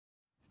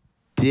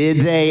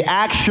Did they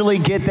actually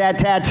get that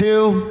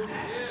tattoo?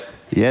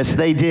 Yes,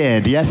 they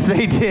did. Yes,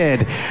 they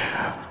did.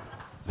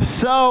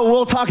 So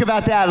we'll talk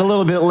about that a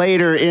little bit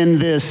later in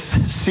this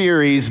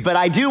series, but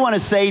I do want to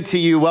say to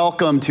you,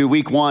 welcome to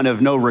week 1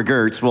 of No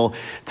Regrets. We'll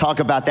talk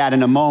about that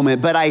in a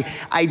moment, but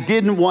I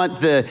didn't want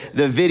the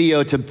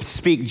video to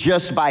speak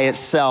just by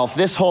itself.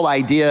 This whole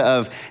idea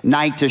of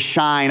Night to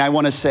Shine, I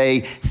want to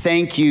say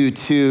thank you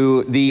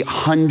to the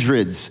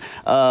hundreds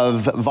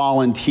of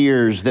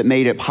volunteers that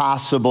made it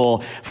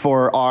possible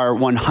for our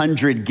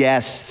 100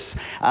 guests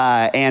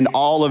and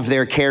all of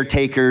their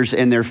caretakers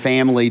and their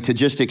family to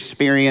just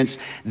experience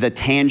the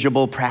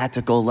tangible,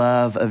 practical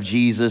love of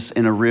Jesus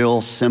in a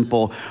real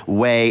simple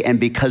way. And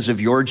because of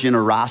your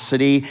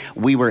generosity,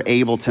 we were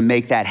able to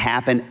make that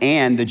happen,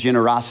 and the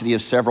generosity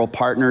of several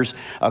partners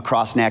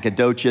across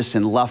Nacogdoches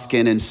and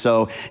Lufkin. And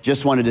so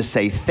just wanted to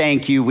say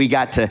thank you. We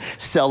got to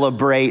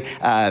celebrate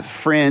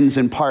friends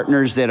and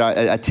partners that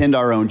attend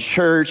our own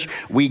church.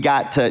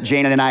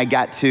 Janet and I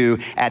got to,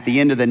 at the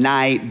end of the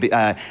night,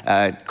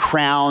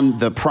 crown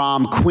the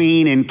prom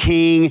queen and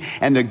king.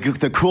 And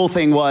the cool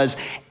thing was,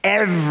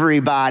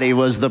 everybody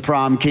was the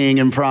prom king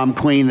and prom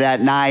queen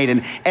that night,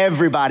 and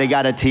everybody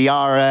got a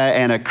tiara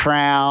and a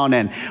crown,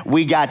 and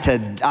we got to,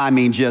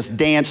 just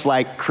dance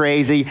like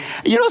crazy.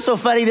 You know what's so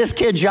funny? This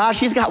kid, Josh,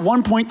 he's got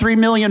 1.3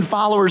 million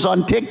followers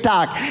on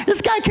TikTok.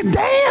 This guy can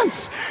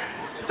dance.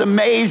 It's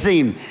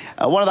amazing.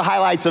 One of the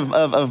highlights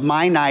of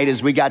my night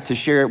is we got to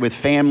share it with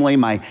family.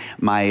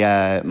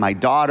 My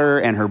daughter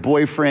and her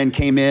boyfriend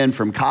came in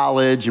from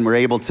college and were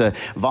able to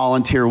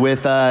volunteer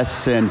with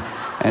us, and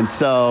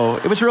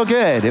so it was real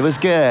good. It was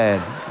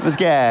good. It was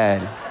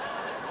good.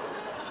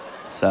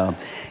 So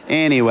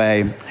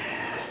anyway,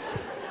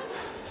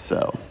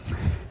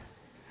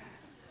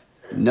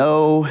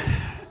 no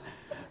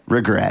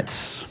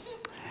regrets.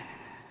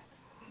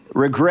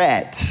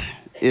 Regret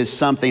is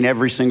something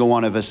every single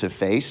one of us have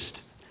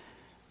faced.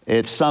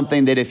 It's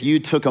something that if you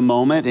took a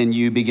moment and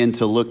you begin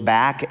to look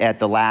back at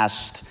the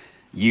last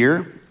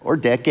year or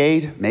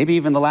decade, maybe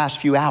even the last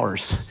few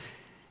hours,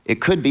 it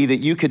could be that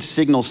you could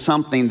signal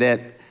something that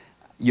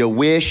you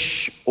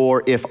wish,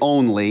 or if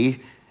only,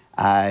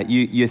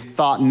 you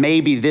thought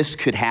maybe this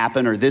could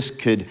happen or this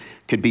could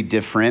be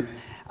different.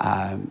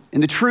 And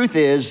the truth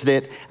is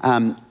that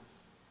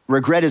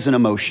regret is an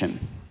emotion.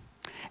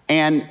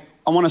 And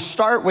I want to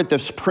start with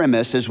this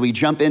premise as we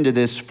jump into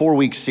this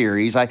 4-week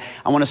series. I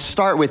want to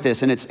start with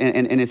this, and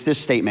it's this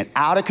statement: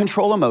 out of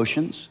control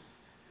emotions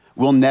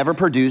will never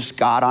produce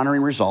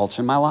God-honoring results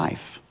in my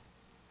life.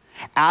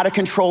 Out of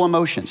control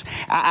emotions.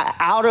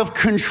 Out of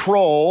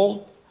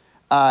control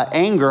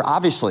anger,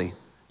 obviously.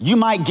 You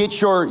might get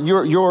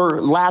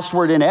your last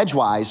word in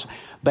edgewise,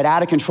 but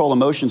out of control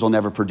emotions will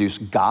never produce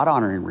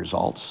God-honoring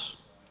results.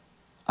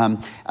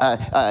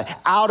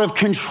 Out of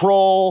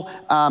control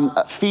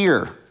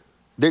fear.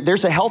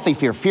 There's a healthy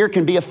fear. Fear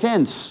can be a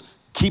fence,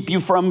 keep you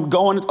from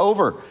going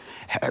over.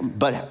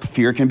 But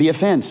fear can be a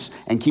fence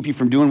and keep you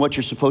from doing what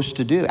you're supposed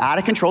to do. Out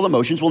of control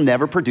emotions will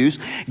never produce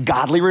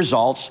godly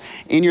results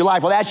in your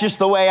life. Well, that's just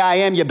the way I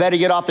am. You better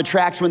get off the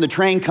tracks when the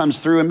train comes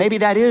through. And maybe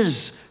that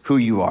is who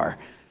you are.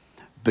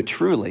 But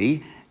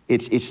truly,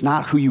 it's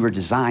not who you were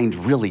designed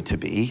really to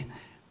be.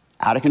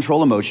 Out of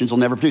control emotions will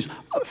never produce.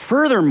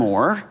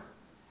 Furthermore,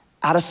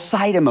 out of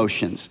sight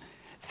emotions,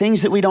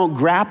 things that we don't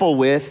grapple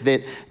with,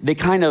 that they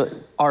kind of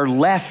are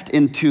left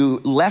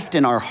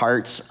in our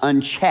hearts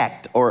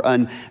unchecked or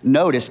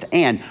unnoticed.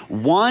 And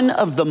one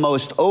of the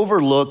most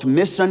overlooked,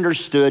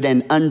 misunderstood,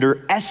 and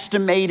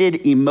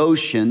underestimated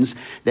emotions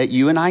that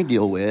you and I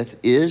deal with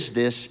is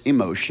this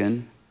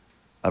emotion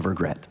of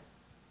regret.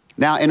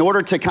 Now, in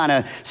order to kind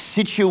of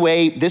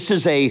situate, this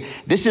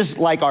is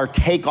like our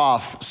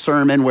takeoff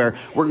sermon where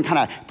we're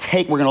going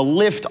to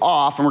lift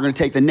off, and we're going to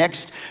take the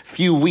next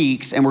few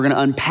weeks and we're going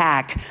to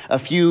unpack a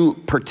few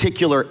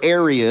particular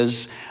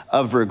areas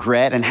of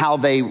regret and how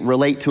they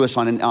relate to us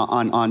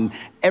on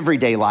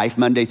everyday life,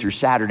 Monday through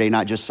Saturday,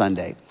 not just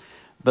Sunday.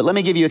 But let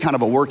me give you a kind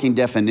of a working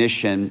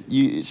definition.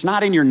 It's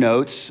not in your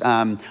notes.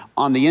 On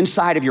the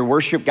inside of your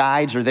worship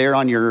guides or there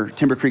on your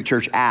Timber Creek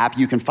Church app,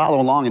 you can follow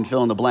along and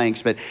fill in the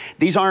blanks. But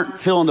these aren't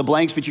fill in the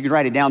blanks, but you can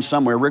write it down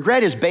somewhere.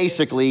 Regret is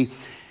basically,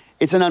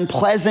 it's an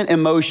unpleasant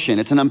emotion.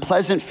 It's an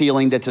unpleasant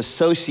feeling that's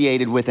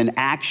associated with an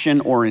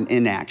action or an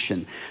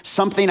inaction.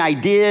 Something I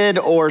did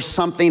or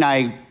something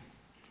I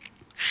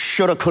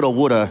shoulda, coulda,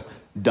 woulda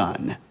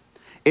done.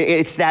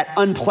 It's that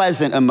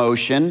unpleasant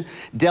emotion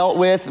dealt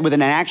with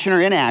an action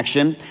or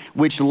inaction,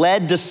 which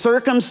led to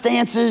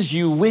circumstances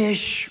you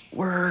wish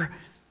were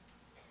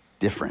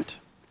different.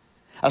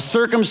 A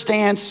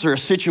circumstance or a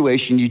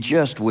situation you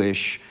just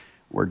wish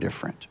were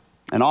different.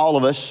 And all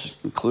of us,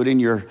 including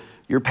your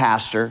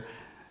pastor,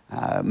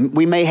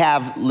 we may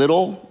have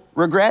little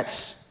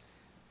regrets,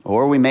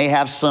 or we may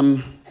have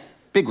some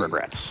big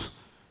regrets.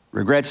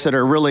 Regrets that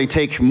are really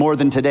take more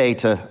than today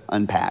to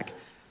unpack.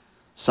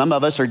 Some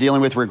of us are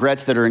dealing with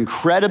regrets that are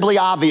incredibly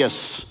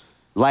obvious,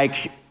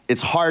 like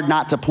it's hard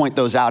not to point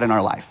those out in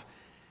our life.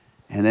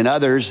 And then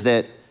others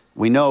that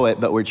we know it,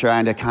 but we're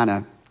trying to kind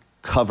of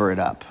cover it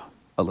up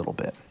a little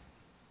bit.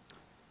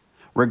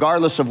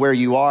 Regardless of where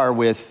you are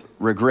with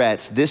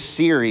regrets, this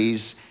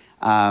series,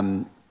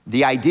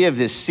 the idea of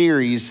this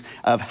series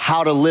of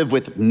how to live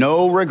with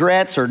no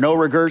regrets or no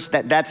regrets,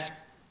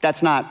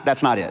 that's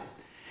not it.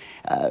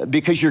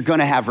 Because you're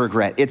gonna have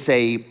regret. It's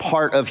a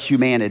part of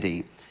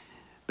humanity.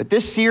 But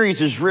this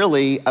series is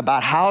really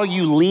about how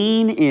you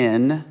lean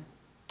in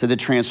to the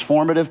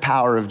transformative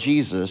power of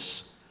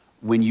Jesus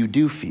when you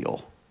do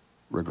feel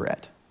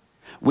regret.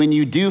 When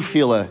you do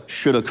feel a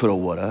shoulda, coulda,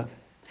 woulda,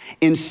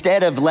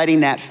 instead of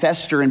letting that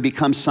fester and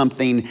become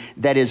something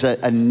that is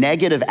a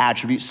negative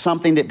attribute,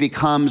 something that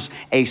becomes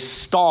a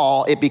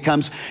stall, it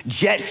becomes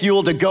jet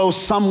fuel to go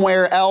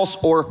somewhere else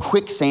or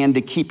quicksand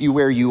to keep you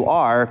where you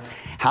are.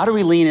 How do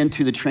we lean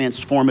into the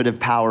transformative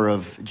power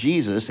of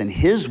Jesus and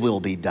his will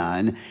be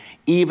done,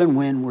 even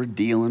when we're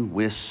dealing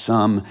with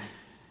some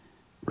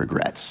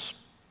regrets?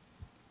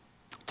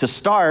 To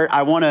start,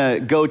 I wanna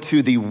go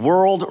to the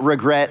World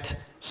Regret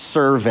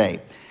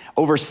Survey.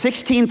 Over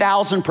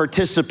 16,000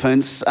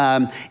 participants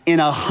in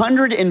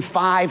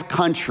 105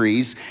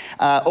 countries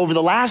over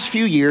the last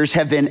few years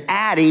have been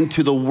adding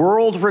to the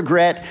World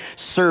Regret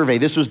Survey.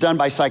 This was done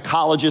by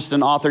psychologist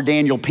and author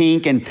Daniel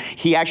Pink, and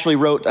he actually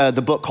wrote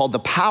the book called The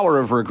Power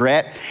of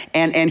Regret.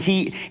 And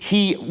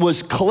he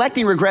was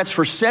collecting regrets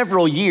for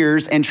several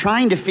years and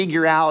trying to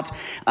figure out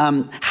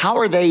how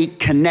are they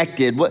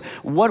connected?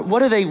 What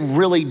do they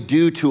really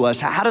do to us?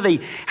 How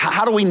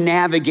do we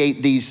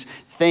navigate these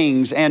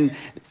things? And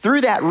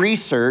through that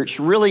research,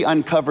 really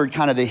uncovered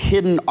kind of the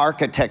hidden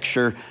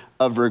architecture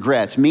of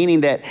regrets,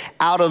 meaning that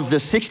out of the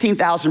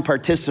 16,000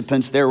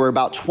 participants, there were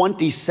about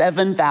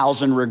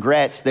 27,000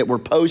 regrets that were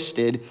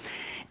posted.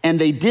 And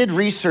they did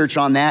research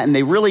on that, and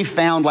they really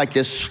found like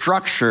this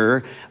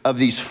structure of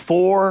these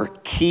 4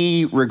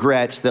 key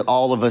regrets that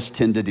all of us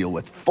tend to deal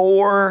with.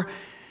 Four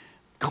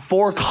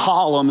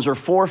columns or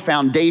 4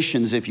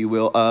 foundations, if you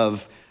will,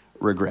 of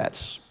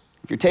regrets.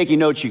 If you're taking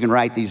notes, you can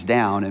write these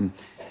down. And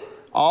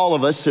all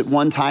of us at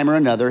one time or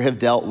another have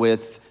dealt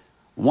with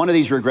one of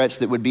these regrets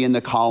that would be in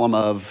the column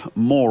of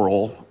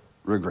moral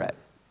regret.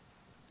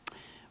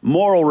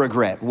 Moral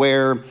regret,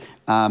 where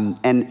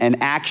an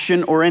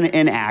action or an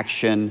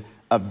inaction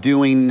of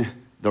doing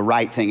the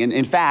right thing. And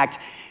in fact,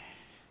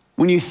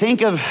 when you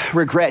think of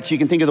regrets, you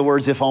can think of the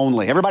words if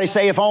only. Everybody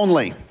say if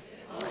only.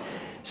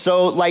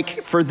 So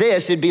like for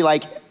this, it'd be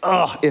like,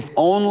 oh, if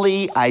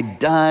only I'd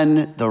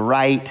done the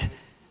right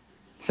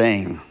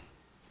thing.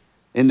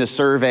 In the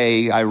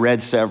survey, I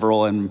read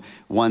several, and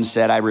one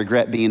said, I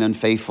regret being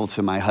unfaithful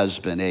to my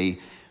husband. A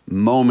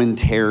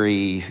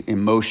momentary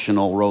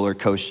emotional roller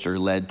coaster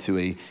led to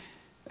a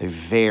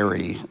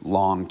very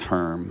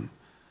long-term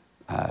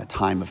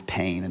time of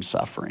pain and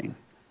suffering.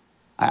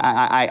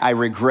 I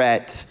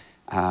regret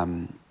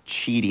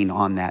cheating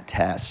on that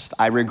test.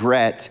 I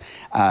regret,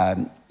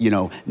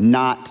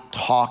 not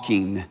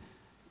talking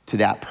to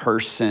that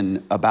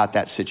person about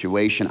that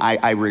situation.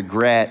 I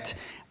regret,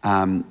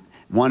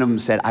 one of them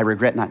said, I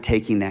regret not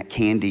taking that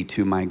candy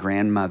to my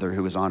grandmother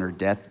who was on her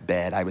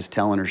deathbed. I was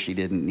telling her she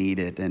didn't need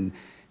it, and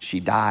she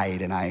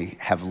died, and I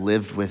have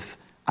lived with,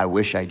 I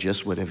wish I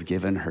just would have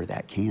given her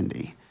that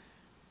candy.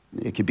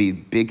 It could be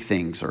big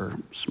things or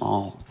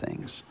small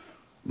things.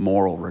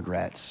 Moral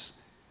regrets.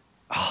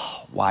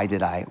 Oh, why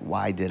did I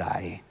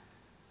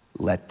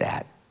let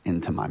that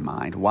into my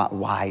mind?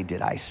 Why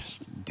did I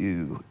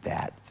do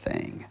that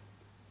thing?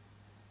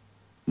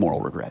 Moral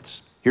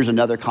regrets. Here's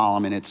another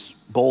column, and it's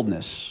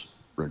boldness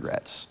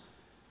regrets,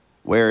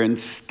 where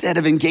instead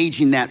of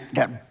engaging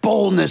that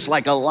boldness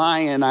like a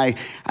lion, I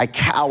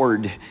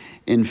cowered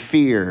in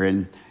fear.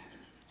 And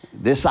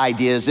this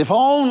idea is, if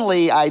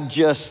only I'd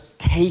just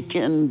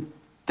taken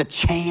the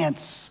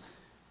chance.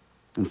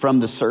 And from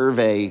the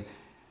survey,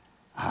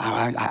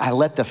 I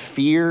let the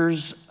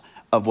fears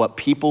of what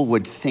people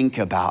would think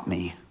about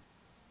me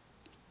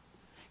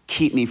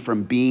keep me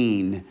from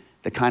being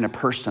the kind of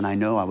person I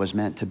know I was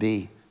meant to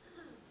be.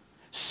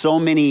 So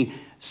many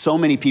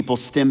people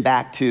stem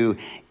back to,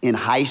 in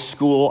high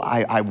school,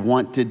 I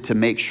wanted to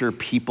make sure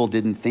people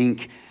didn't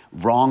think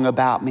wrong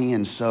about me,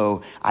 and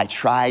so I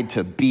tried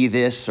to be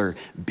this or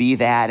be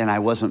that, and I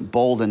wasn't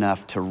bold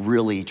enough to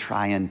really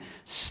try and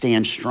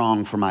stand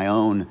strong for my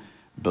own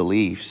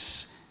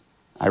beliefs.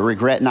 I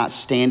regret not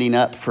standing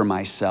up for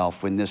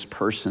myself when this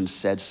person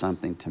said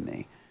something to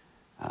me.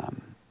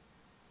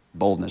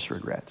 Boldness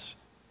regrets.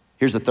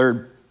 Here's the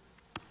third,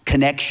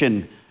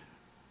 connection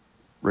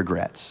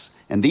regrets.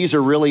 And these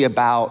are really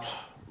about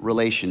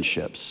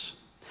relationships.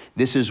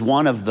 This is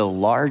one of the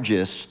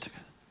largest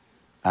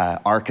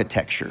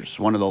architectures,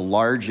 one of the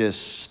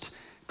largest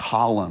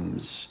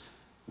columns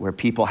where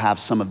people have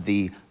some of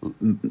the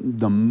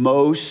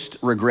most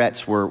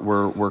regrets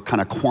were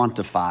kind of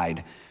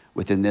quantified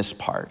within this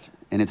part.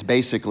 And it's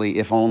basically,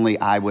 if only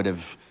I would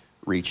have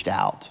reached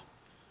out.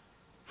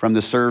 From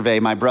the survey,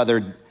 my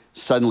brother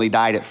suddenly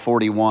died at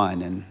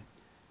 41, and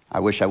I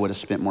wish I would have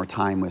spent more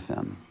time with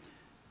him.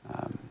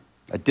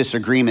 A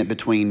disagreement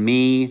between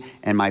me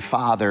and my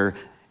father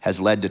has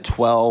led to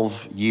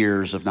 12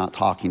 years of not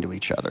talking to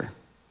each other.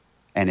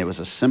 And it was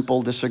a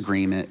simple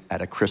disagreement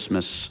at a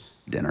Christmas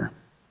dinner.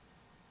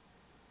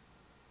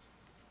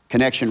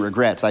 Connection,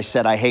 regrets. I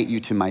said I hate you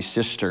to my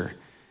sister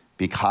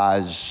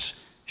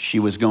because she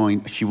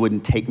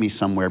wouldn't take me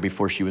somewhere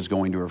before she was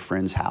going to her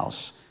friend's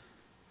house.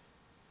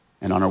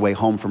 And on her way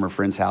home from her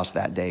friend's house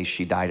that day,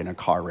 she died in a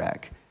car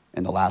wreck.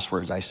 And the last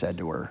words I said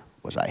to her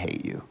was, I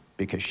hate you,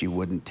 because she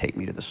wouldn't take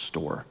me to the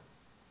store.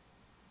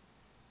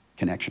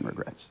 Connection,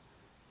 regrets.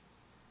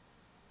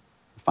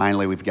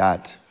 Finally, we've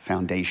got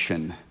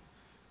foundation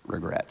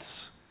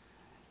regrets.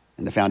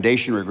 And the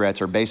foundation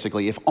regrets are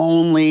basically, if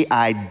only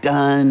I'd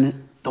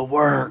done the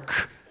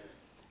work.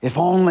 If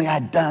only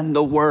I'd done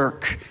the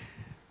work.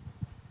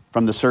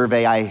 From the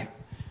survey, I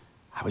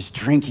was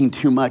drinking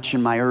too much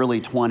in my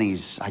early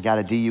 20s. I got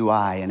a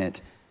DUI, and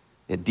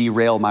it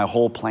derailed my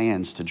whole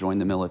plans to join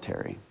the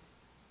military.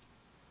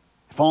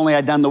 If only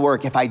I'd done the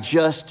work. If I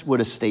just would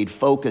have stayed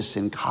focused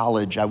in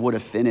college, I would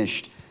have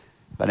finished.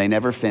 But I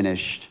never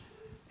finished.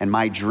 And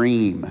my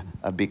dream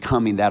of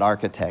becoming that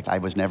architect, I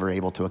was never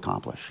able to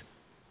accomplish.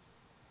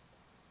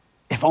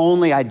 If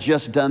only I'd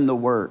just done the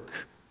work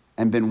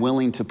and been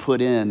willing to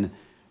put in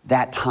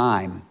that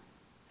time,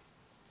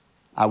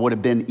 I would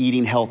have been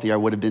eating healthier. I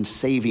would have been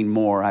saving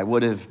more. I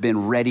would have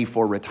been ready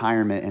for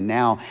retirement. And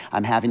now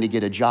I'm having to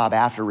get a job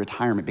after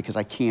retirement because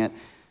I can't,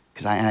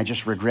 and I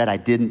just regret I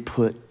didn't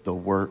put the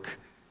work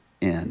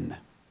in.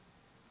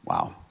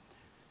 Wow.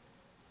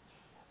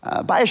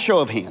 By a show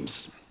of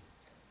hands,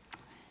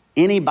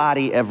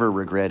 anybody ever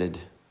regretted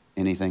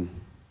anything?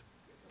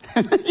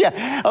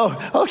 Yeah.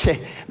 Oh,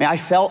 okay. Man, I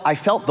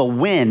felt the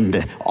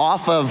wind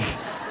off of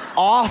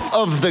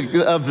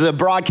the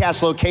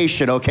broadcast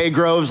location. Okay,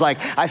 Groves. Like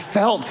I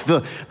felt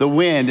the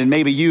wind, and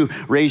maybe you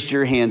raised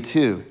your hand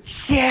too.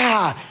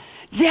 Yeah.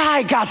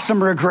 I got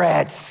some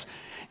regrets.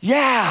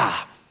 Yeah.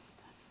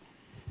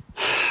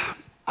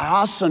 I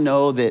also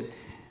know that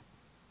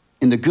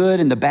in the good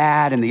and the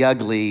bad and the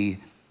ugly,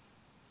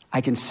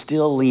 I can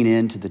still lean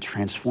into the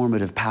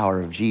transformative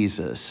power of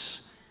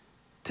Jesus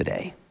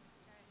today.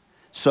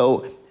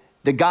 So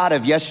the God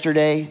of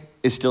yesterday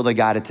is still the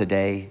God of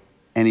today,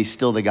 and he's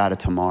still the God of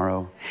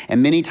tomorrow.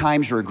 And many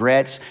times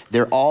regrets,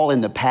 they're all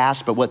in the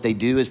past, but what they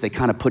do is they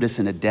kind of put us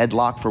in a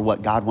deadlock for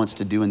what God wants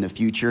to do in the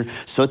future.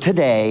 So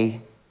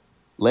today,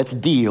 let's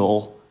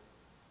deal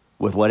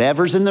with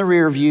whatever's in the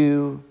rear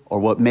view or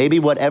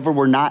whatever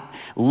we're not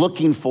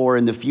looking for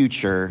in the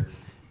future,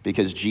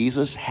 because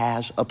Jesus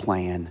has a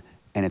plan,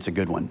 and it's a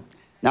good one.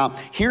 Now,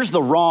 here's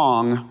the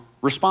wrong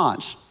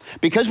response.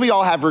 Because we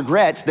all have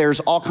regrets, there's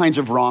all kinds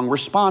of wrong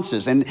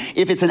responses. And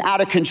if it's an out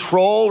of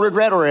control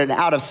regret or an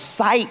out of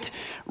sight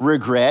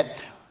regret,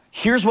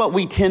 here's what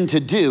we tend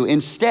to do.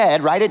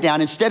 Instead, write it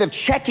down, instead of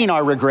checking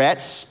our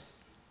regrets,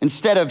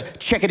 instead of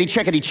check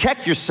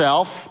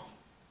yourself,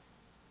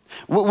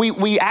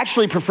 we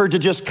actually prefer to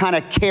just kind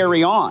of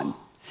carry on.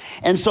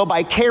 And so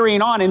by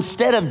carrying on,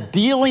 instead of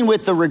dealing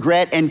with the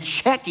regret and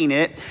checking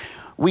it,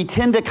 we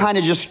tend to kind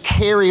of just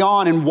carry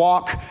on and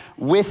walk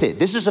with it.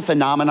 This is a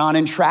phenomenon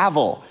in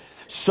travel.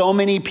 So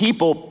many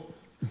people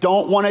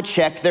don't want to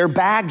check their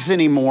bags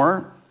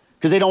anymore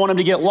because they don't want them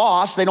to get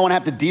lost. They don't want to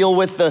have to deal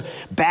with the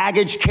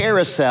baggage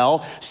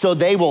carousel. So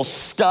they will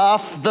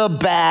stuff the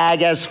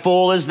bag as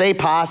full as they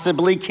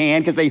possibly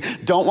can because they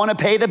don't want to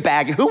pay the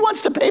baggage. Who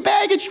wants to pay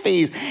baggage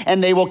fees?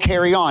 And they will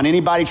carry on.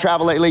 Anybody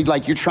travel lately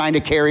like you're trying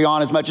to carry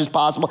on as much as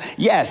possible?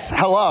 Yes,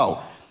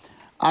 hello.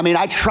 I mean,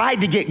 I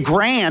tried to get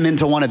Graham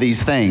into one of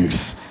these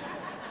things.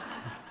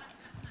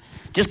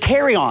 Just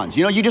carry-ons,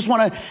 you just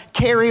want to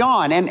carry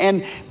on.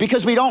 And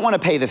because we don't want to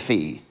pay the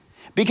fee,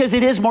 because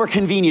it is more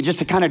convenient just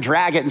to kind of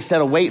drag it instead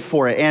of wait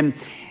for it. And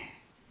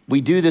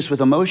we do this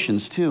with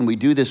emotions too, and we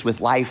do this with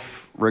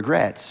life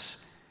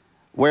regrets,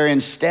 where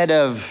instead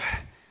of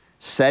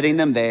setting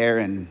them there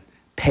and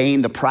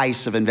paying the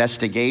price of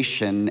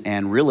investigation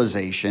and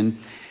realization,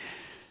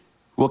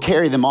 we'll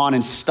carry them on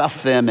and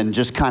stuff them and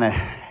just kind of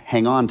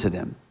hang on to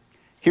them.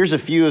 Here's a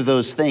few of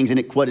those things, and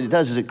what it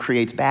does is it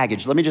creates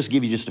baggage. Let me just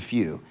give you just a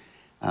few.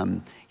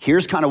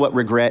 Here's kind of what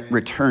regret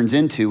returns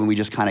into when we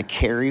just kind of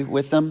carry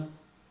with them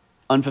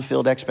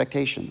unfulfilled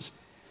expectations.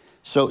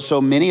 So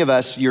many of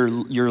us, you're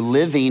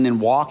living and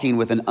walking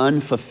with an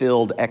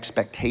unfulfilled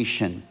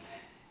expectation.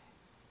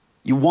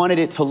 You wanted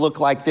it to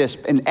look like this.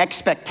 An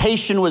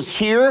expectation was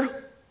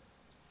here,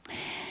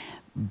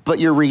 but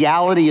your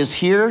reality is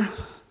here.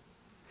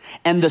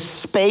 And the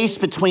space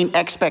between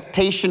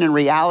expectation and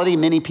reality,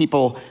 many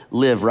people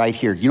live right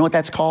here. You know what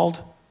that's called?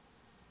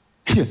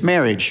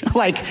 Marriage.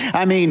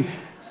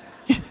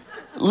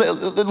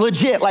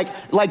 Legit,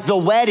 like the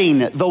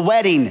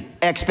wedding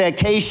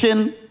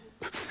expectation.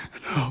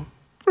 No,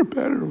 for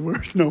better or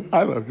worse, no,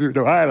 I love you,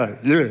 no, I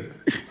love you.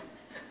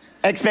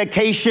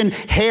 Expectation,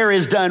 hair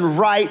is done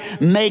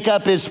right,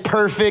 makeup is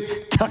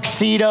perfect,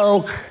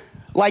 tuxedo,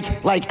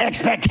 like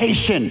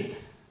expectation.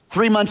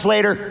 3 months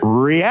later,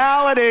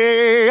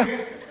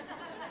 reality.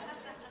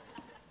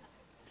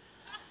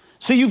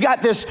 So you've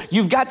got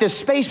this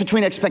space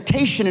between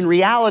expectation and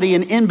reality,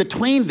 and in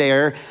between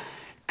there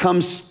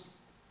comes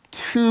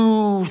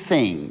two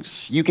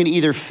things. You can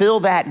either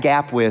fill that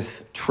gap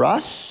with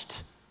trust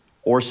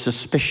or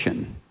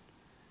suspicion.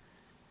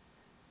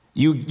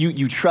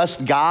 You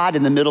trust God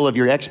in the middle of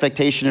your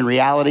expectation and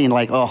reality and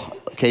like, oh,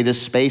 okay,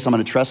 this space, I'm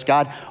gonna trust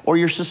God. Or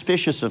you're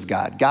suspicious of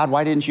God. God,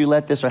 why didn't you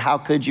let this? Or how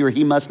could you? Or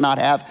he must not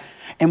have.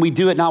 And we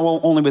do it not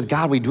only with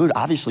God, we do it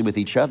obviously with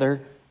each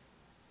other.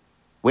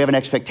 We have an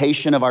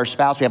expectation of our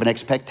spouse. We have an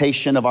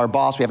expectation of our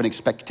boss. We have an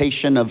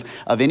expectation of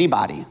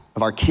anybody,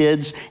 of our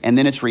kids. And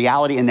then it's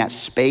reality in that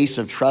space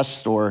of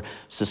trust or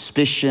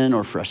suspicion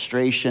or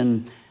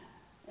frustration.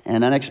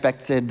 And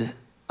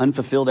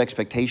unfulfilled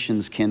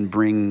expectations can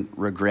bring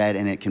regret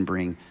and it can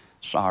bring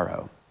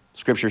sorrow.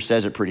 Scripture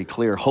says it pretty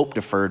clear. Hope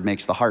deferred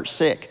makes the heart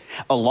sick.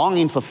 A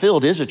longing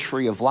fulfilled is a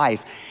tree of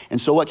life. And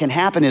so what can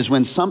happen is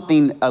when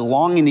a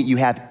longing that you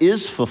have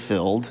is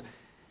fulfilled,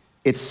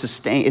 it's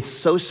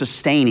so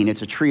sustaining.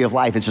 It's a tree of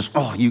life. It's just,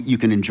 you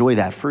can enjoy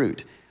that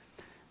fruit.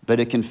 But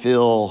you can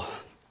feel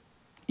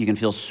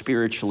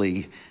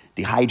spiritually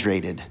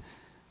dehydrated,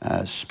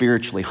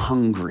 spiritually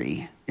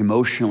hungry,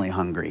 emotionally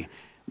hungry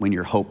when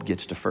your hope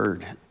gets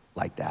deferred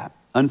like that.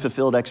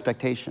 Unfulfilled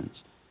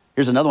expectations.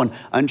 Here's another one,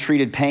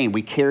 untreated pain.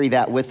 We carry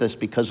that with us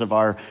because of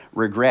our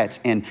regrets,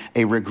 and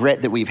a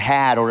regret that we've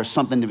had or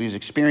something that we've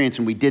experienced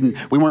and we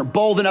weren't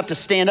bold enough to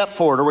stand up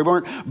for it, or we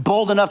weren't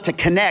bold enough to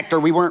connect, or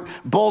we weren't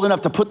bold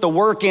enough to put the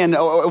work in,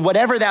 or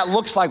whatever that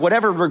looks like,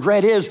 whatever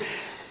regret is,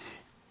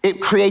 it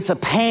creates a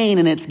pain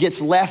and it gets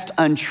left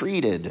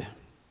untreated.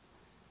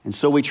 And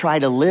so we try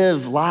to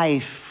live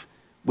life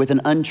with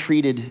an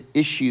untreated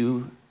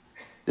issue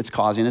that's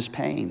causing us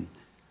pain.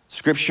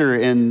 Scripture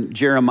in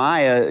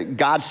Jeremiah,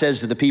 God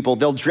says to the people,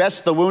 they'll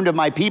dress the wound of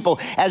my people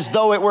as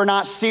though it were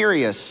not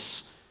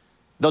serious.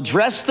 They'll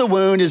dress the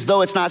wound as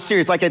though it's not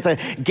serious, like it's a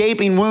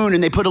gaping wound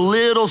and they put a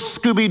little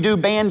Scooby-Doo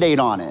Band-Aid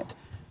on it.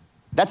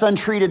 That's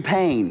untreated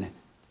pain,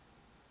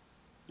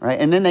 right?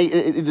 And then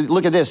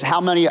look at this. How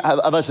many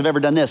of us have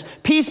ever done this?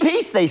 Peace,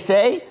 peace, they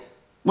say,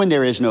 when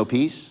there is no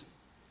peace.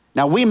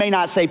 Now, we may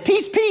not say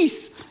peace,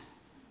 peace,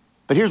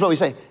 but here's what we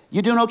say.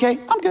 You doing okay?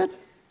 I'm good.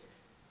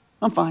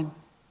 I'm fine.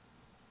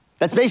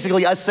 That's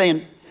basically us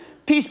saying,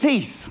 peace,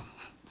 peace,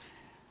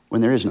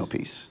 when there is no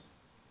peace.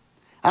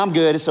 I'm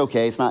good, it's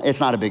okay, it's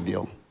not a big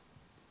deal.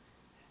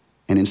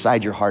 And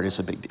inside your heart, it's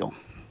a big deal.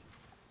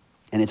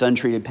 And it's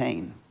untreated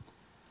pain.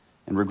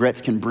 And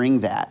regrets can bring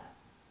that.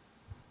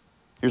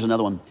 Here's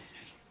another one,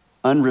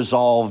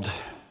 unresolved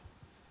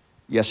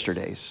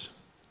yesterdays.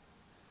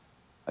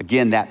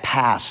 Again, that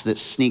past that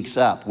sneaks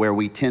up where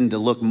we tend to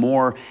look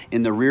more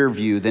in the rear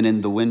view than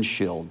in the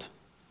windshield.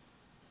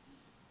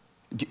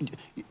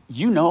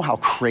 You know how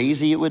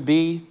crazy it would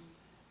be?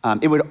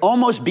 It would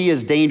almost be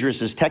as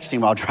dangerous as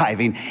texting while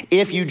driving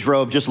if you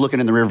drove just looking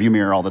in the rearview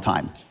mirror all the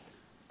time.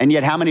 And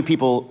yet, how many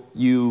people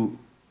you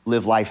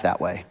live life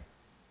that way?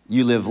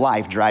 You live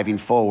life driving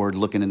forward,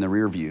 looking in the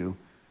rear view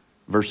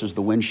versus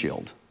the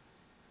windshield.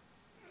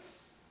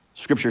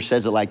 Scripture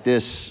says it like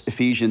this,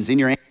 Ephesians, in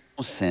your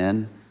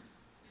sin,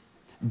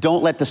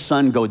 don't let the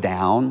sun go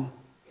down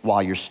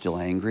while you're still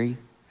angry.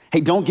 Hey,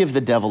 don't give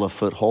the devil a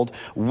foothold.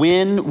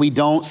 When we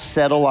don't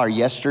settle our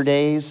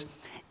yesterdays,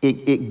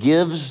 it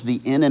gives the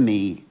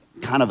enemy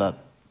kind of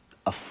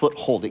a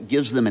foothold. It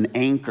gives them an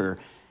anchor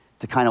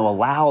to kind of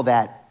allow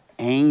that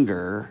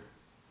anger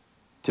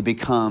to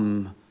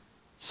become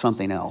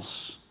something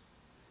else.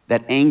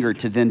 That anger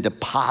to then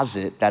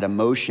deposit that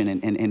emotion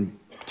and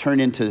turn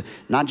into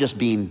not just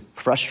being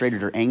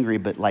frustrated or angry,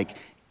 but like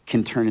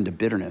can turn into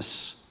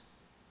bitterness,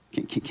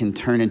 can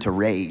turn into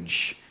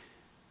rage,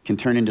 can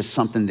turn into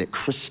something that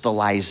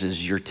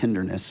crystallizes your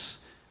tenderness.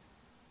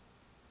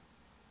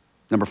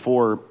 Number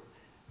 4,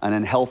 an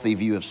unhealthy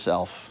view of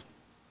self.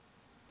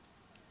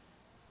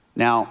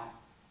 Now,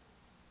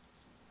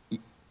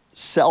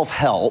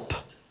 self-help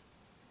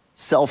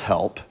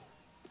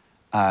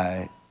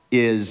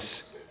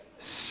is,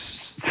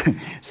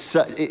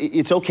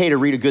 it's okay to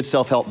read a good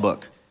self-help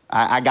book.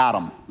 I got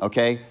them,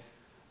 okay?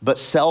 But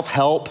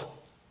self-help,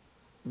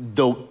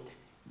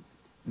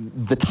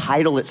 the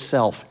title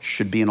itself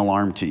should be an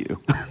alarm to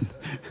you.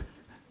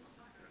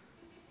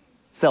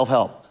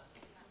 Self-help.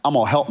 I'm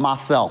gonna help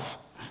myself.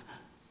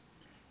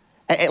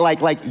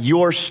 Like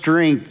your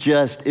strength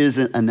just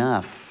isn't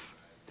enough.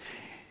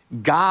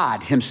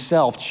 God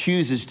himself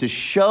chooses to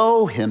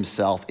show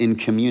himself in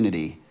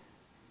community.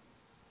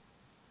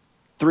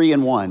 3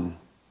 in 1,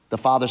 the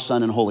Father,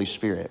 Son, and Holy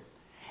Spirit.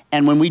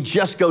 And when we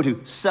just go to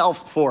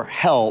self for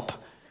help,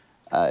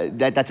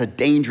 that's a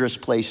dangerous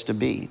place to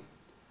be.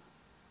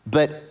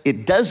 But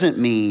it doesn't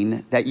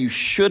mean that you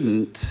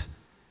shouldn't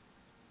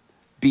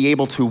be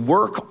able to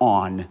work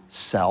on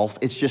self.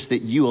 It's just that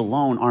you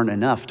alone aren't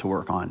enough to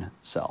work on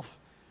self.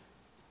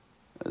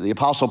 The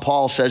Apostle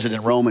Paul says it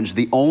in Romans,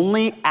 the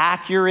only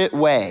accurate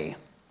way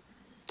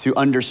to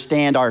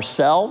understand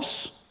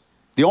ourselves,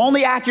 the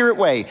only accurate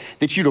way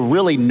that you to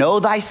really know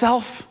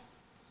thyself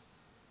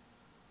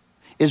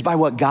is by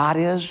what God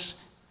is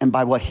and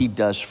by what he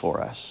does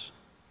for us.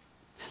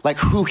 Like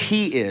who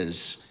he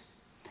is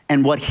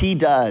and what he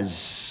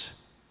does,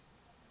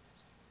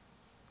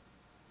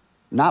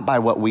 not by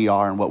what we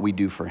are and what we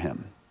do for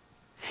him.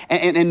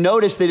 And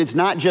notice that it's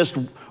not just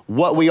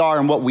what we are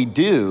and what we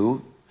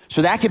do.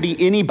 So that could be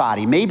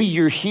anybody. Maybe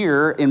you're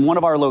here in one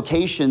of our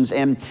locations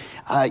and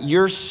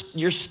you're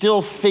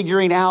still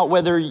figuring out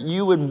whether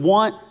you would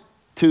want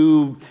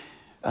to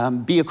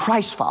be a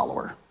Christ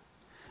follower.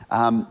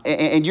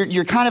 And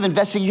you're kind of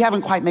investing, you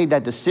haven't quite made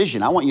that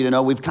decision. I want you to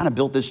know we've kind of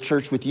built this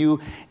church with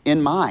you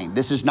in mind.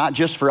 This is not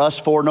just for us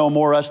four, no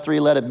more, us three,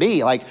 let it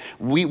be. Like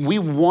we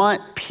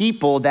want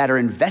people that are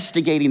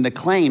investigating the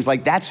claims.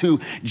 Like that's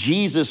who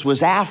Jesus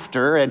was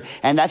after,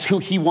 and that's who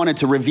he wanted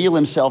to reveal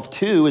himself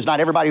to, is not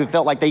everybody who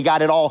felt like they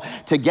got it all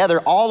together.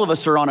 All of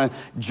us are on a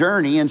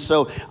journey. And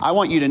so I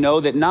want you to know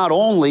that not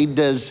only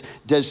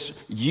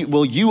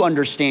will you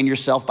understand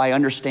yourself by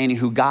understanding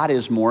who God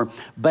is more,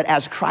 but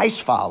as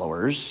Christ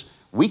followers,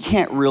 we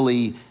can't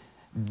really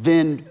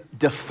then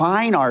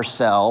define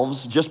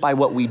ourselves just by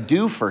what we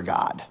do for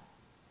God.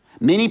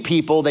 Many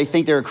people, they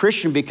think they're a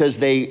Christian because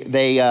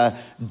they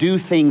do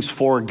things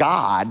for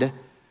God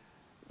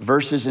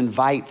versus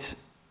invite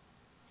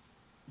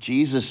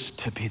Jesus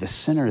to be the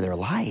center of their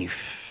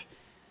life.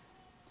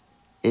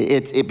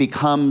 It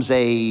becomes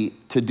a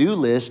to-do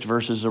list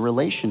versus a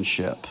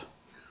relationship.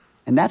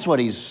 And that's what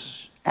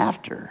he's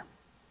after,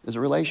 is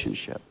a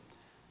relationship.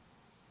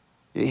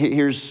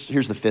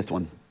 Here's the fifth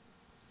one.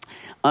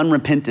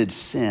 Unrepented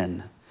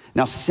sin.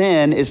 Now,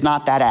 sin is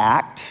not that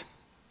act,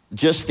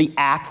 just the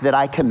act that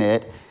I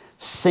commit.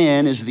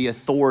 Sin is the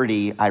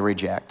authority I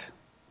reject.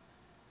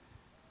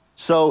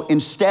 So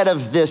instead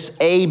of this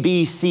A,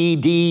 B, C,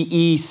 D,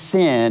 E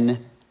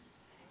sin,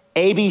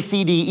 A, B,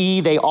 C, D,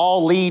 E, they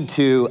all lead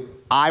to,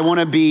 I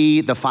want to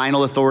be the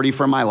final authority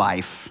for my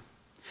life.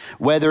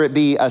 Whether it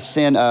be a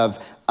sin of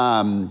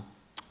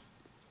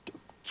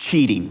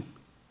cheating,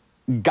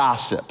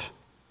 gossip,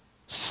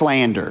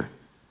 slander,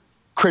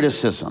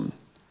 criticism,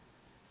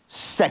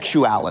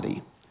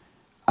 sexuality,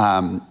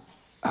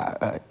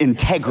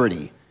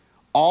 integrity,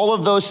 all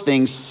of those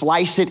things,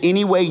 slice it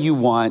any way you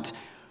want.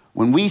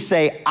 When we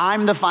say,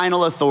 I'm the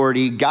final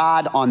authority,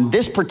 God, on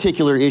this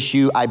particular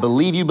issue, I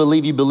believe you.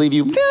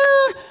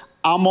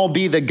 I'm gonna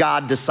be the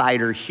God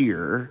decider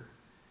here.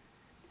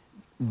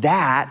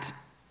 That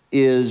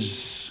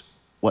is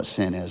what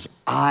sin is.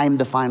 I'm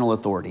the final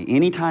authority.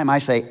 Anytime I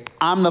say,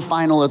 I'm the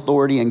final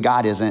authority and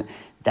God isn't,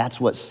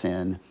 that's what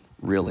sin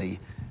really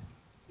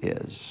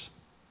is.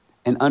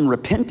 And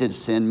unrepented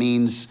sin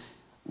means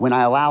when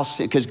I allow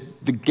sin, because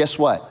guess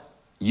what?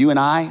 You and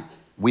I,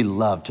 we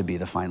love to be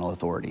the final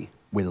authority.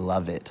 We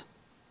love it.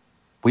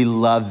 We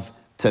love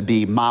to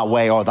be my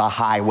way or the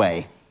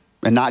highway.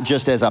 And not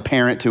just as a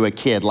parent to a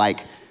kid,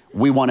 like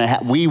we want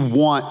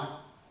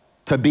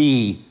to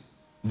be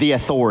the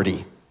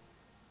authority.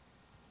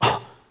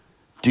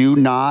 Do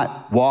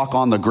not walk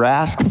on the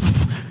grass.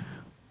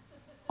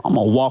 I'm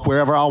gonna walk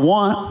wherever I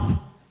want.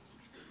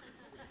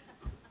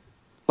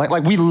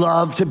 Like we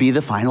love to be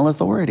the final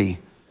authority.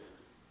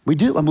 We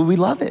do, I mean, we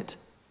love it.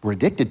 We're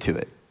addicted to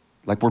it.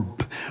 Like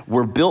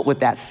we're built with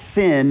that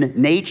sin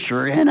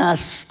nature in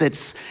us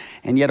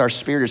and yet our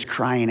spirit is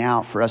crying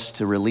out for us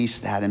to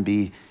release that and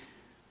be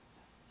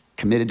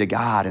committed to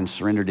God and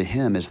surrender to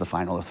him as the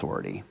final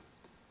authority.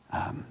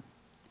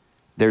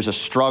 There's a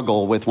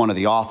struggle with one of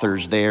the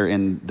authors there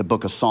in the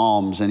book of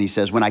Psalms, and he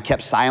says, when I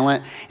kept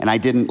silent and I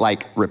didn't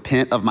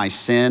repent of my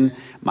sin,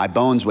 my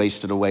bones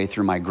wasted away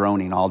through my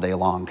groaning all day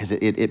long, because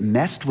it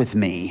messed with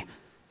me.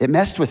 It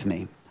messed with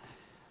me.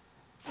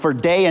 For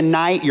day and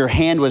night your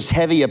hand was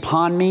heavy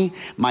upon me.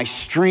 My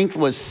strength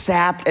was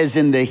sapped as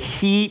in the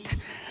heat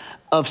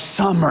of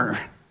summer.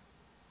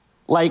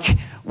 Like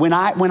when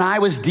I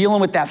was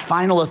dealing with that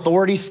final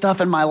authority stuff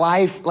in my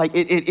life, like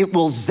it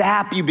will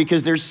zap you,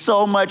 because there's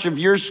so much of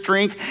your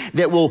strength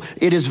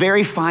it is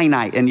very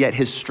finite, and yet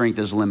his strength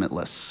is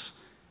limitless.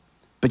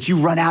 But you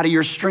run out of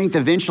your strength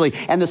eventually.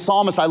 And the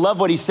psalmist, I love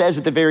what he says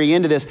at the very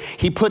end of this.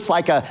 He puts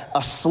like a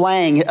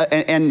slang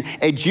and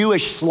a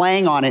Jewish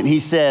slang on it, and he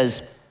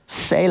says,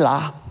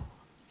 Selah.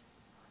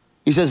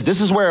 He says,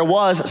 this is where it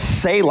was,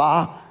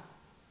 Selah.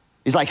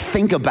 He's like,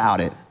 think about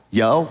it,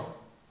 yo.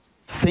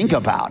 Think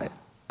about it.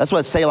 That's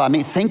what Selah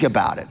means, think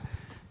about it.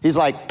 He's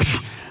like,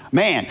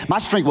 man, my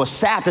strength was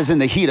sapped as in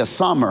the heat of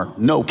summer,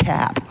 no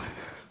cap,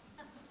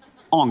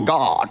 on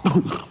God.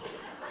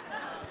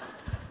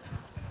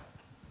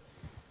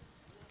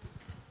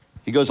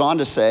 He goes on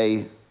to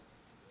say,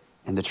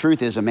 and the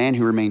truth is, a man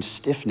who remains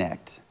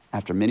stiff-necked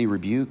after many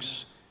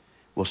rebukes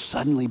will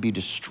suddenly be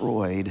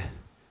destroyed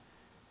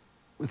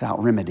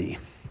without remedy.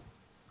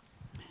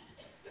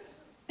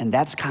 And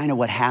that's kind of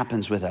what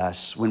happens with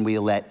us when we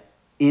let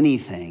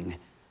anything,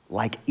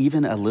 like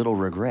even a little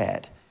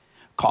regret,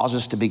 cause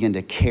us to begin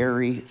to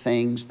carry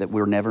things that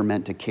we're never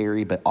meant to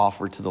carry but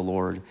offer to the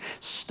Lord.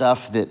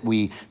 Stuff that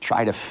we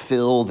try to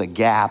fill the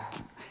gap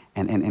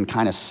and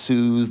kind of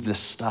soothe the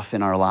stuff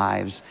in our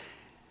lives.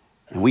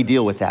 And we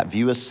deal with that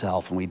view of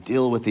self, and we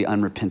deal with the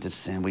unrepentant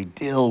sin. We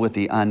deal with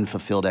the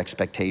unfulfilled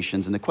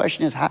expectations. And the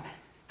question is, how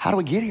do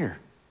we get here?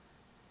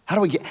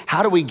 How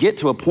do we get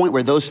to a point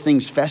where those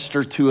things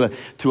fester to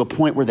a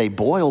point where they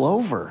boil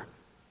over?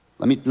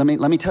 Let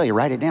me tell you,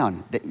 write it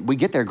down. We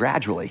get there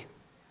gradually.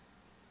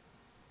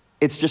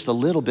 It's just a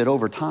little bit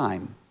over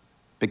time.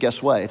 But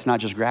guess what? It's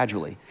not just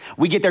gradually.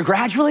 We get there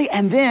gradually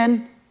and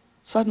then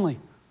suddenly.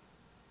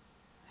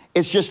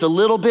 It's just a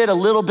little bit,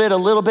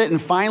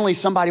 and finally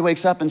somebody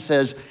wakes up and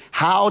says,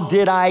 how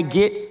did I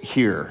get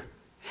here?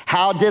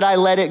 How did I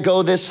let it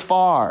go this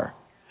far?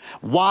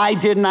 Why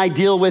didn't I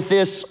deal with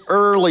this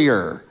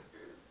earlier?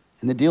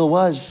 And the deal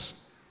was,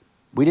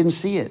 we didn't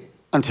see it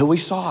until we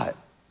saw it,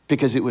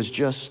 because it was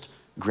just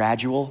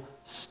gradual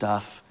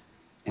stuff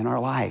in our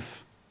life.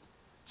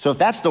 So if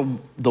that's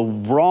the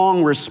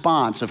wrong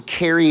response of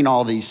carrying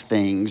all these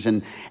things,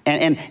 and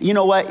you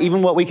know what,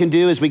 even what we can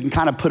do is we can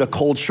kind of put a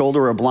cold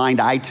shoulder or a blind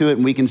eye to it,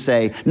 and we can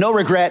say, no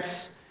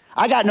regrets.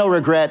 I got no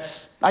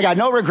regrets. I got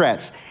no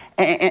regrets.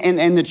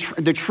 And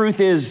the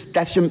truth is,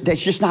 that's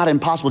just not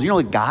impossible. Do you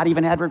know that God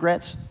even had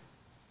regrets?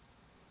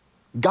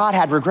 God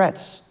had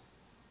regrets.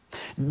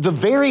 The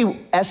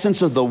very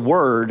essence of the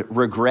word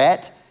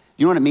regret,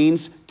 you know what it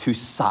means? To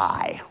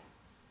sigh.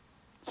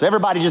 So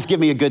everybody just give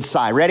me a good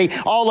sigh. Ready?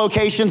 All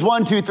locations,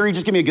 1, 2, 3,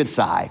 just give me a good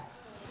sigh.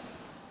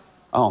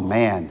 Oh,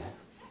 man.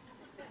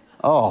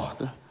 Oh,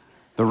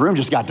 the room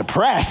just got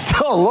depressed.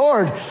 Oh,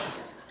 Lord.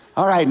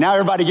 All right, now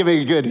everybody give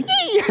me a good,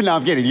 no,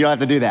 I'm kidding. You don't have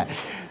to do that.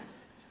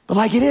 But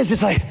like it is,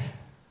 it's like,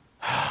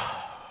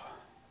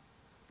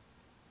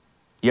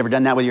 you ever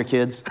done that with your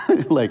kids?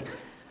 Like,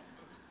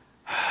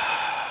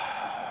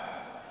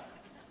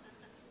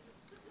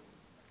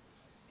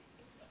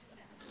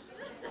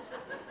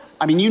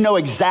 I mean, you know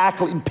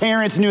exactly,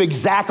 parents knew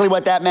exactly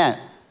what that meant.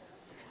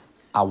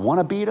 I want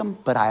to beat them,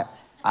 but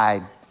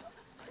I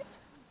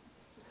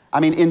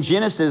mean, in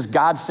Genesis,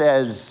 God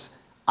says,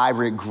 I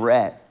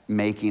regret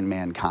making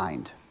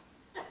mankind.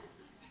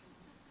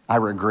 I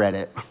regret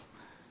it.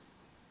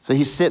 So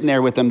he's sitting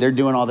there with them. They're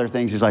doing all their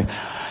things. He's like,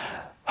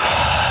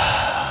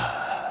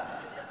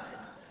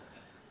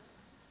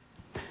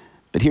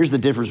 but here's the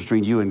difference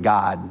between you and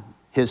God,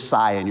 his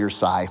sigh and your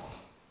sigh.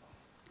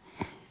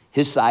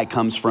 His sigh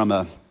comes from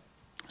a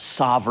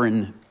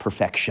sovereign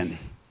perfection.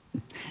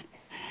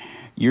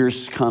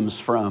 Yours comes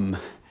from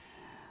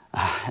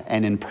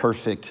an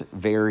imperfect,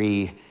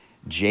 very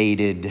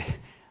jaded,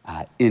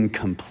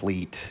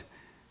 incomplete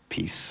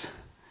piece.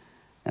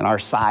 And our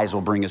sighs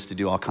will bring us to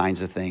do all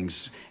kinds of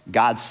things.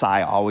 God's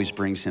sigh always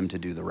brings him to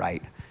do the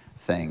right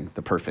thing,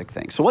 the perfect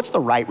thing. So what's the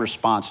right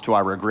response to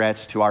our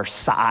regrets, to our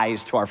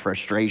sighs, to our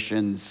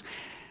frustrations?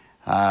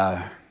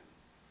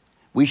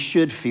 We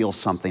should feel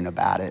something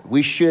about it.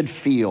 We should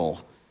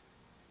feel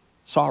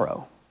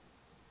sorrow.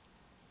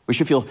 We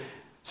should feel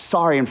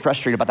sorry and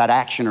frustrated about that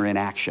action or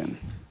inaction.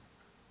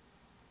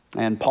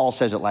 And Paul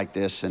says it like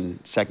this in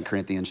 2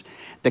 Corinthians.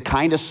 The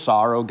kind of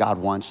sorrow God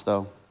wants,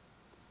 though,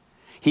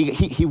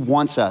 he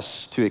wants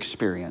us to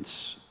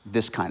experience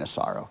this kind of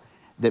sorrow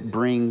that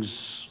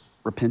brings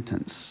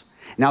repentance.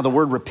 Now, the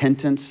word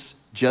repentance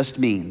just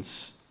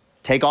means,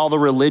 take all the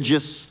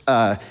religious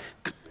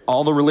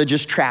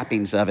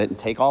trappings of it and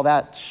take all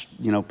that,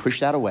 push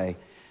that away.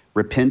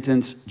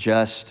 Repentance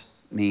just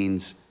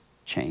means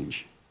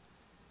change.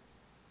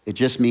 It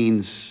just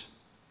means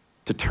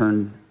to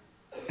turn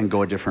and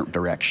go a different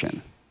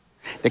direction.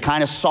 The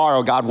kind of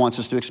sorrow God wants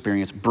us to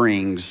experience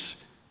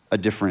brings a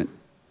different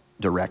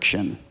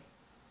direction.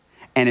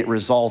 And it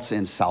results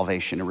in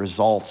salvation. It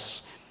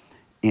results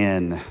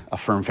in a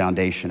firm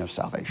foundation of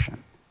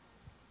salvation.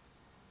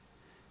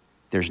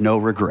 There's no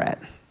regret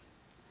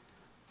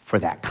for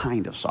that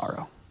kind of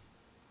sorrow.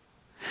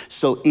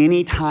 So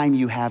anytime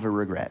you have a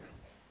regret,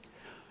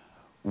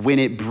 when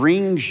it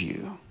brings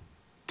you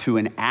to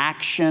an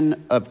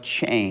action of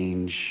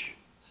change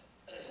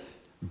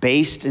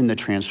based in the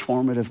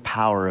transformative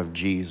power of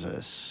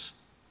Jesus,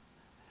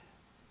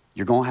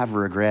 you're going to have a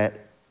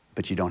regret,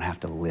 but you don't have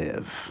to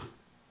live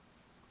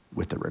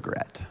with the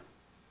regret.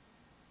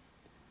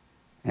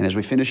 And as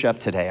we finish up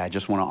today, I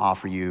just want to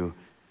offer you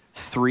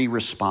 3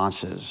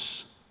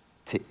 responses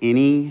to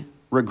any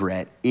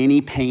regret,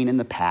 any pain in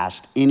the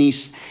past,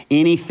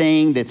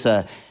 anything that's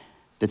a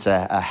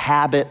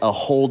habit, a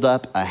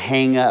holdup, a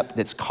hang-up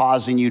that's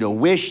causing you to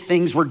wish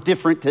things were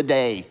different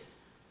today.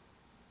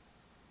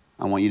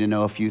 I want you to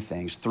know a few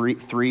things.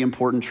 Three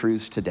important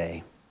truths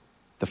today.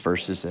 The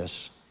first is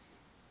this: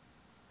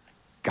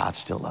 God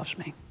still loves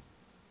me.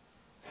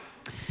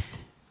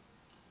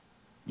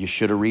 You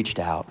should have reached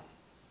out.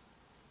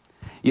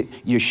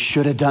 You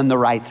should have done the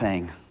right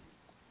thing.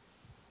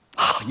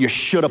 You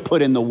should have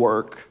put in the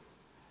work.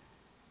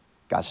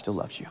 God still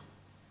loves you.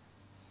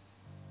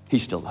 He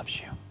still loves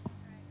you.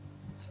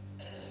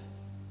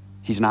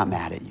 He's not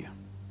mad at you.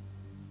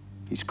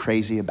 He's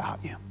crazy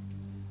about you.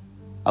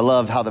 I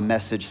love how the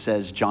Message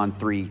says, John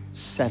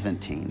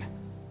 3:17,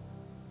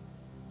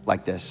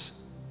 like this: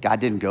 God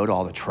didn't go to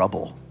all the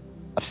trouble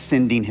of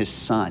sending his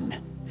son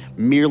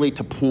merely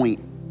to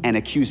point an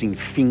accusing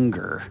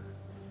finger,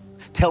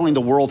 telling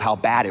the world how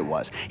bad it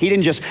was. He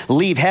didn't just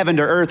leave heaven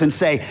to earth and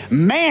say,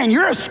 man,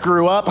 you're a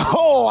screw up.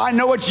 Oh, I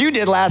know what you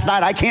did last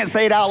night. I can't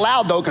say it out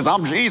loud though, because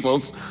I'm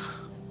Jesus.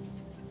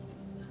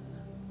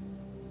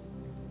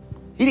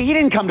 He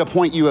didn't come to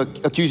point you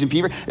accusing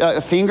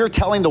finger,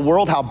 telling the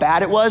world how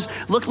bad it was.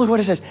 Look what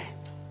it says.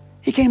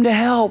 He came to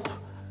help.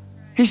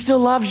 He still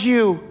loves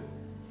you.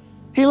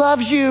 He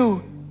loves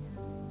you.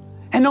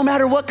 And no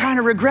matter what kind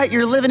of regret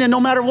you're living in, no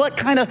matter what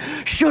kind of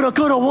shoulda,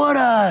 coulda,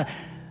 woulda,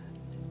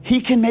 he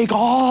can make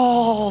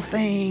all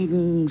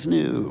things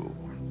new.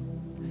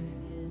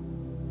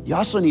 You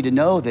also need to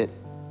know that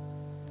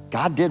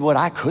God did what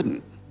I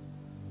couldn't.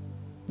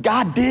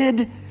 God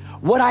did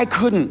what I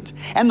couldn't.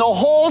 And the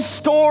whole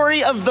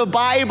story of the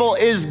Bible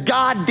is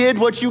God did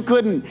what you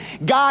couldn't.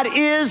 God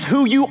is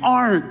who you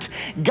aren't.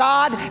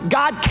 God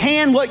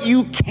can what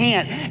you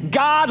can't.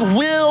 God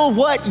will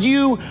what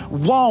you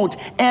won't.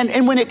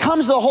 And when it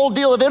comes to the whole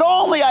deal of if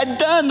only I'd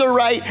done the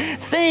right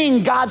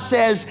thing, God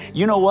says,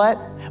 you know what?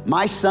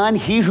 My son,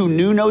 he who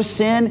knew no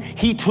sin,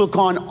 he took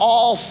on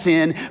all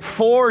sin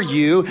for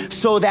you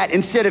so that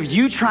instead of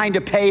you trying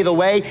to pay the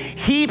way,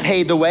 he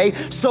paid the way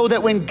so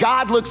that when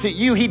God looks at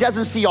you, he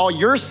doesn't see all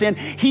your sin,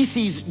 he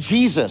sees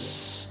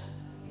Jesus.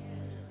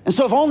 And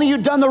so if only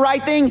you'd done the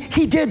right thing,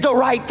 he did the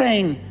right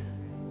thing.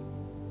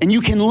 And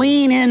you can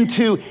lean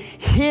into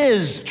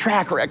his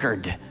track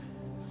record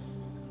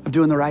of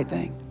doing the right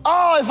thing.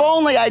 Oh, if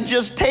only I'd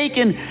just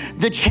taken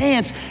the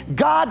chance.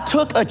 God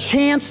took a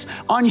chance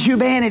on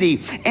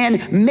humanity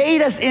and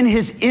made us in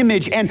his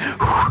image and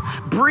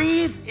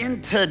breathed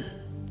into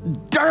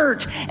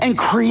dirt and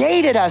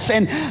created us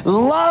and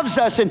loves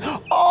us. And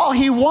all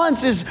he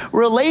wants is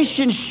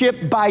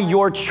relationship by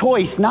your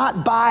choice,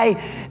 not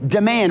by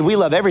demand. We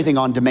love everything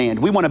on demand.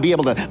 We want to be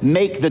able to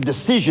make the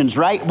decisions,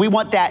 right? We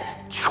want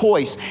that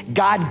choice.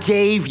 God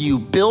gave you,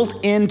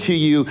 built into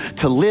you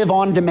to live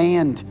on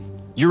demand,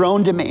 your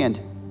own demand.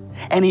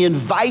 And he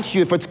invites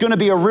you, if it's going to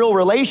be a real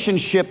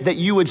relationship, that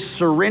you would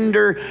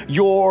surrender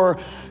your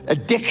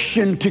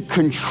addiction to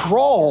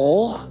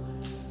control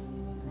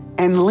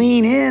and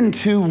lean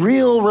into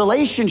real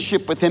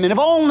relationship with him. And if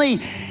only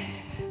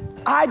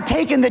I'd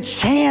taken the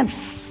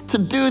chance to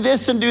do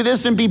this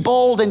and be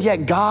bold, and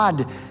yet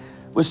God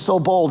was so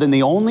bold. And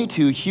the only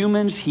two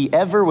humans he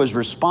ever was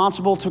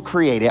responsible to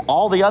create,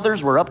 all the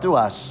others were up to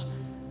us.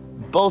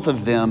 Both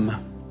of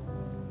them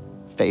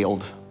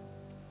failed.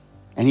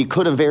 And he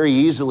could have very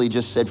easily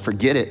just said,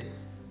 forget it.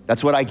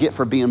 That's what I get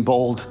for being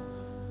bold.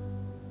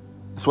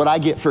 That's what I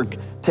get for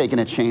taking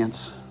a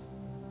chance.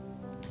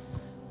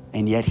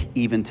 And yet,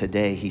 even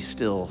today, he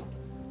still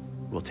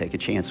will take a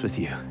chance with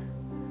you.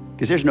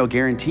 Because there's no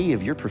guarantee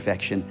of your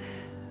perfection,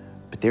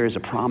 but there is a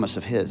promise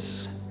of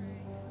his.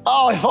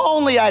 Oh, if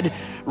only I'd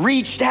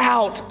reached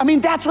out. I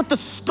mean, that's what the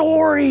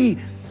story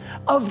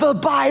of the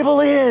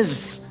Bible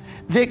is,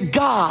 that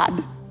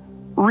God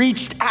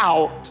reached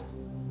out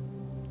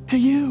to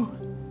you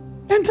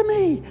and to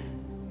me.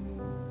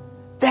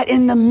 That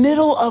in the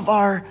middle of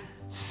our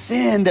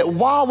sin, that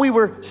while we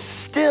were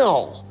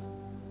still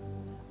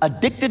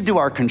addicted to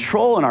our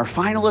control and our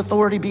final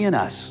authority being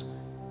us,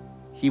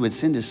 he would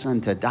send his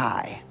son to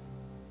die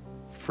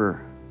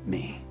for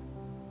me.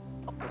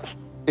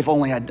 If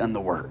only I'd done the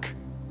work.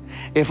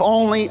 If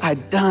only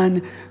I'd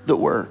done the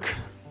work.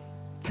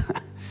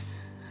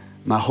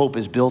 My hope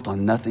is built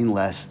on nothing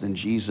less than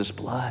Jesus'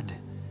 blood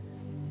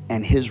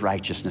and his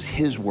righteousness,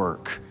 his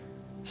work.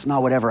 It's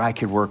not whatever I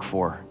could work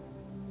for.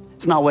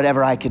 It's not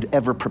whatever I could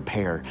ever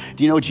prepare.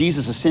 Do you know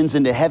Jesus ascends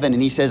into heaven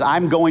and he says,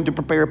 I'm going to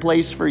prepare a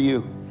place for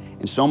you.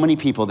 And so many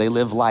people, they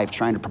live life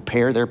trying to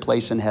prepare their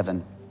place in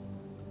heaven.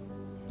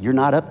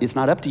 It's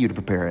not up to you to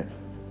prepare it.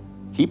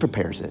 He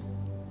prepares it.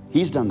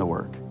 He's done the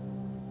work.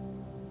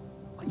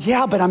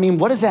 Yeah, but I mean,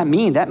 what does that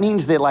mean? That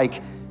means that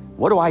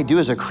what do I do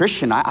as a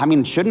Christian? I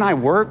mean, shouldn't I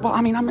work? Well,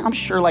 I mean, I'm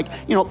sure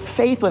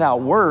faith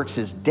without works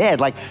is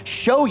dead.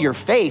 Show your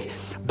faith.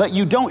 But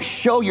you don't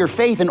show your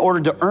faith in order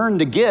to earn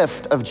the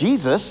gift of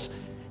Jesus.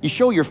 You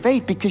show your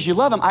faith because you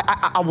love him.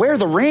 I wear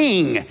the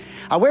ring.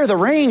 I wear the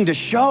ring to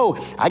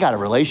show I got a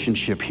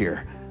relationship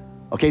here.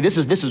 Okay, this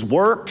is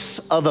works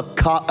of a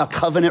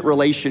covenant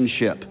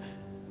relationship.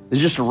 It's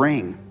just a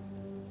ring,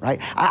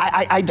 right?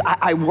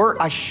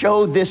 I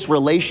show this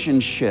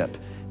relationship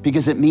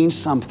because it means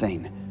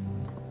something.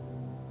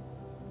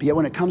 But yet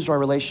when it comes to our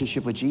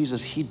relationship with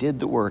Jesus, he did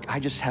the work.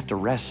 I just have to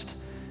rest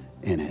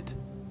in it.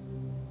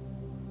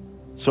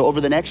 So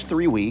over the next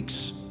 3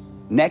 weeks,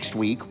 next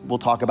week, we'll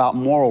talk about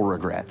moral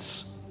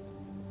regrets.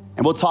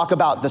 And we'll talk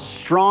about the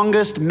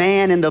strongest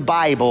man in the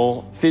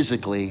Bible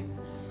physically,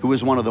 who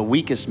was one of the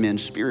weakest men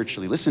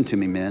spiritually. Listen to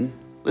me, men.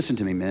 Listen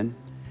to me, men.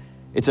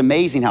 It's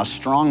amazing how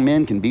strong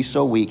men can be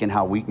so weak and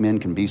how weak men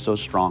can be so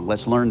strong.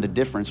 Let's learn the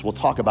difference. We'll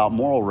talk about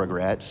moral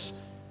regrets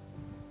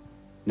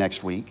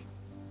next week.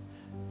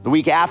 The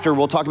week after,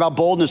 we'll talk about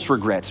boldness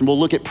regrets, and we'll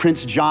look at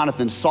Prince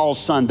Jonathan, Saul's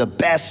son, the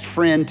best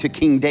friend to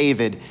King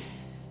David,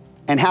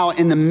 and how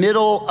in the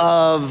middle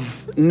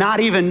of not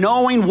even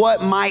knowing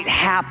what might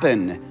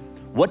happen,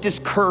 what does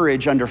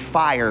courage under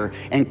fire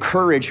and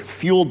courage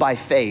fueled by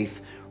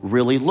faith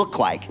really look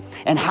like?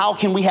 And how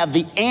can we have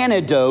the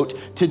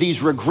antidote to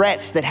these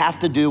regrets that have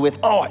to do with,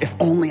 oh, if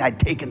only I'd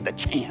taken the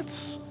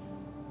chance?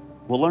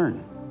 We'll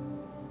learn.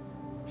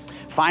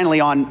 Finally,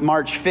 on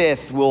March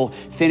 5th, we'll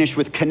finish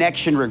with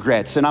connection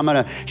regrets, and I'm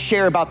gonna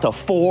share about the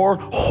 4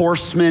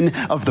 horsemen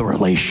of the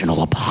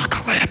relational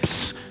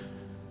apocalypse.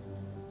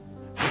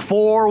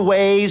 4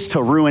 ways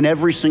to ruin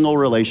every single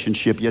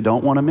relationship. You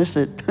don't want to miss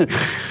it.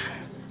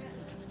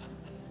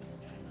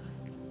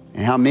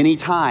 And how many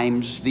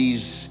times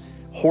these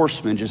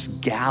horsemen just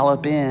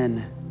gallop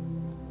in,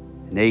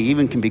 and they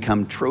even can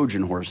become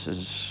Trojan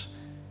horses,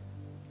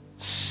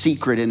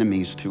 secret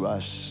enemies to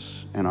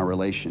us and our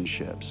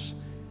relationships.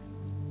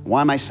 Why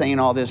am I saying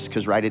all this?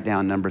 Because write it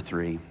down, number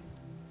 3.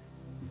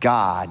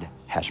 God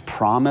has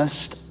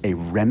promised a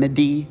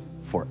remedy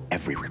for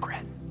every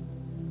regret.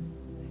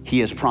 He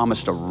has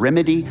promised a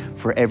remedy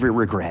for every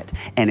regret,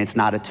 and it's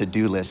not a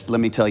to-do list. Let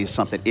me tell you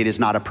something. It is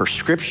not a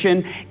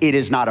prescription. It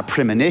is not a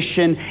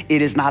premonition.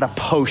 It is not a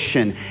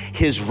potion.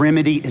 His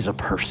remedy is a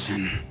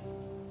person.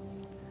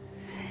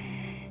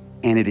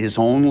 And it is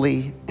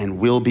only and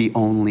will be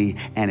only,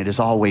 and it has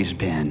always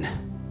been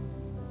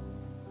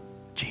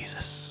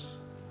Jesus.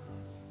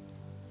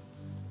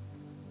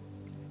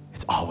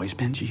 It's always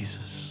been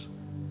Jesus,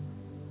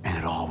 and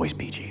it'll always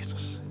be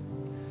Jesus.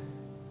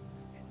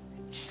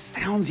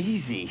 Sounds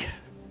easy.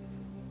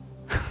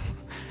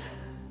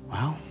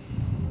 Well,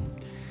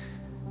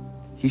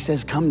 he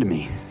says, come to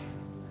me,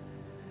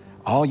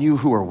 all you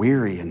who are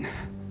weary and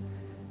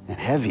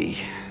heavy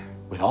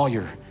with all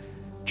your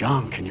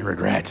junk and your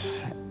regrets,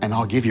 and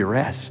I'll give you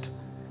rest.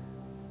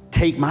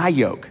 Take my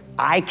yoke.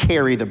 I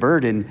carry the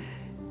burden,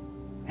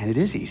 and it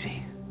is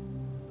easy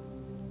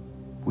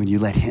when you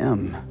let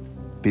him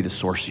be the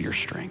source of your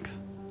strength.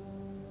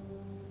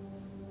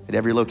 At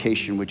every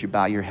location, would you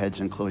bow your heads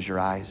and close your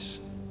eyes?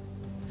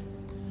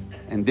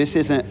 And this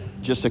isn't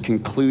just a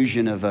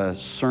conclusion of a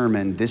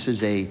sermon. This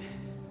is a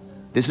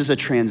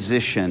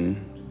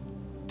transition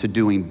to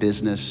doing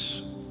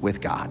business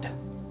with God.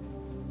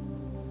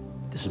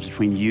 This is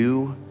between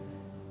you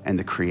and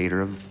the creator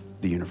of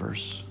the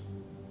universe.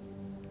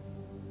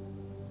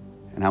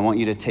 And I want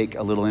you to take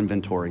a little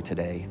inventory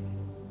today.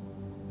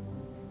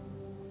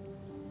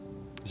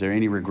 Is there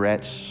any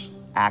regrets,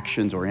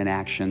 actions, or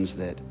inactions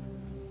that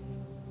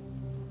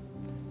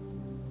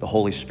the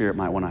Holy Spirit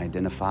might want to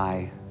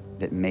identify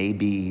that may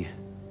be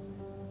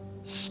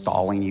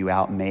stalling you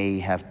out, may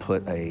have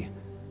put a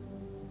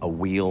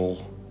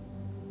wheel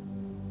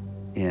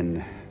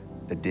in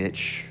the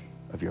ditch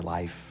of your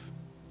life?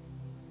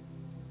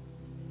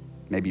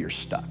 Maybe you're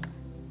stuck.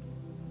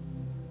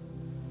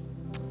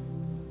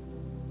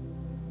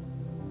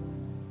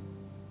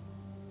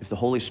 If the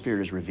Holy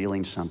Spirit is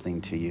revealing something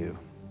to you,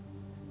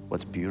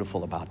 what's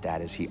beautiful about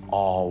that is he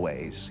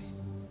always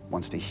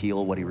wants to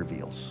heal what he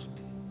reveals.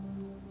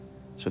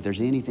 So if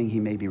there's anything he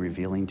may be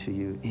revealing to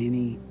you,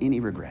 any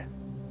regret,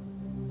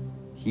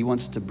 he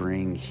wants to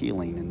bring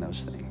healing in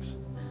those things.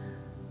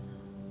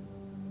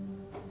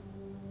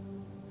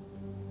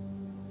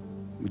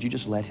 Would you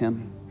just let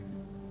him?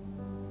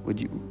 Would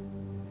you,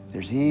 if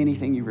there's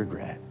anything you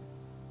regret,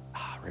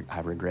 I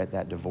regret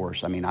that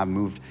divorce. I mean, I've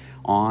moved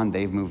on,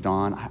 they've moved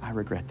on. I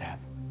regret that.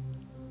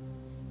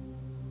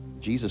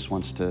 Jesus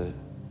wants to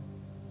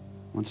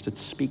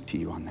speak to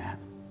you on that.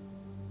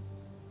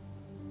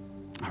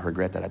 I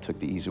regret that I took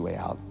the easy way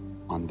out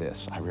on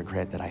this. I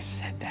regret that I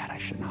said that. I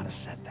should not have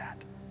said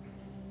that.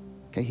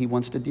 Okay, he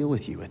wants to deal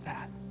with you with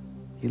that.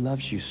 He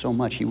loves you so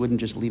much, he wouldn't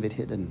just leave it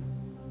hidden.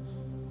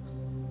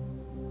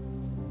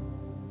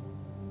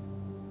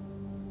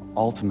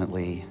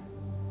 Ultimately,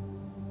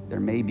 there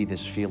may be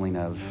this feeling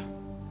of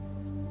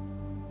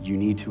you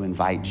need to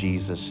invite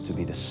Jesus to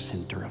be the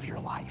center of your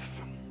life.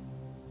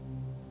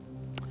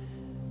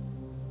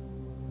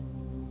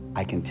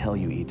 I can tell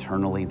you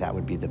eternally that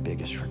would be the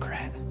biggest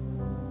regret,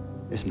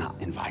 is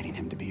not inviting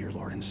him to be your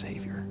Lord and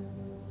Savior.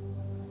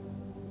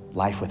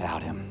 Life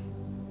without him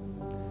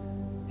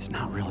is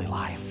not really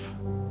life.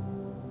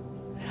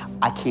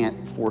 I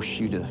can't force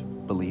you to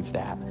believe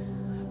that,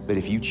 but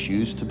if you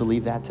choose to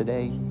believe that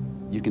today,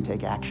 you can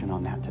take action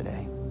on that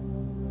today.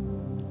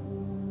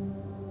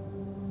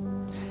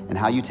 And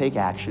how you take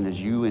action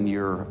is you in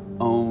your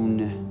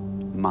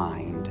own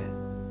mind,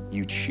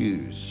 you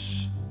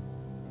choose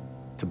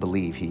to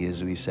believe he is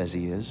who he says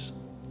he is.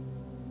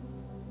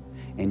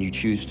 And you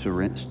choose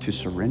to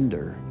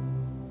surrender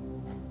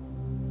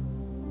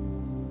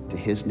to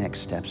his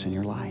next steps in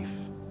your life.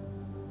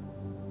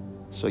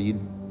 So you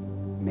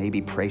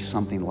maybe pray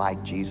something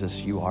like, Jesus,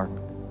 you're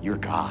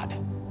God,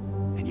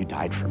 and you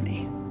died for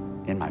me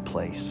in my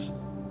place.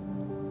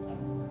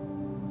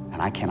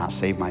 And I cannot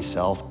save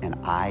myself, and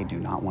I do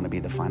not want to be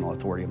the final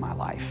authority of my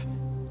life.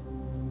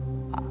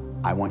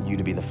 I want you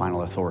to be the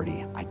final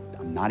authority.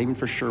 I'm not even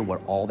for sure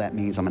what all that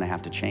means I'm going to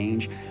have to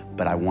change,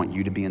 but I want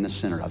you to be in the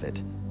center of it.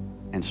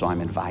 And so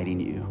I'm inviting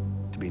you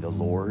to be the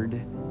Lord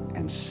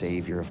and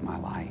Savior of my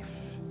life.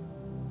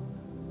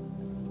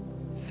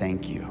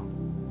 Thank you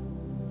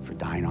for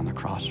dying on the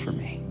cross for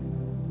me,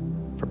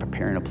 for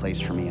preparing a place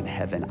for me in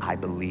heaven. I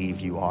believe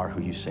you are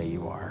who you say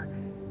you are,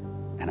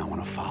 and I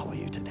want to follow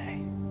you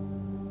today.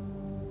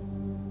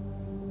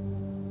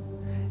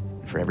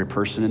 And for every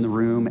person in the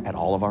room, at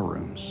all of our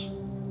rooms,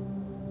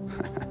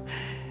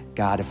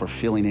 God, if we're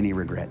feeling any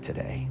regret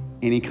today,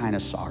 any kind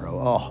of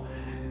sorrow,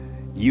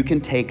 you can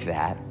take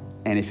that,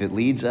 and if it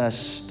leads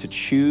us to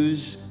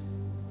choose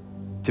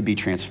to be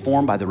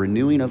transformed by the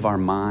renewing of our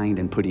mind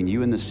and putting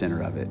you in the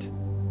center of it,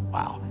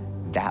 wow,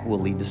 that will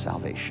lead to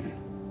salvation.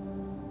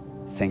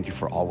 Thank you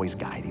for always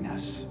guiding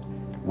us.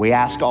 We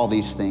ask all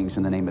these things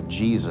in the name of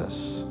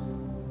Jesus,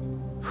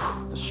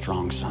 the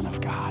strong Son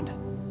of God.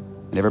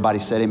 And everybody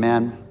said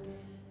amen.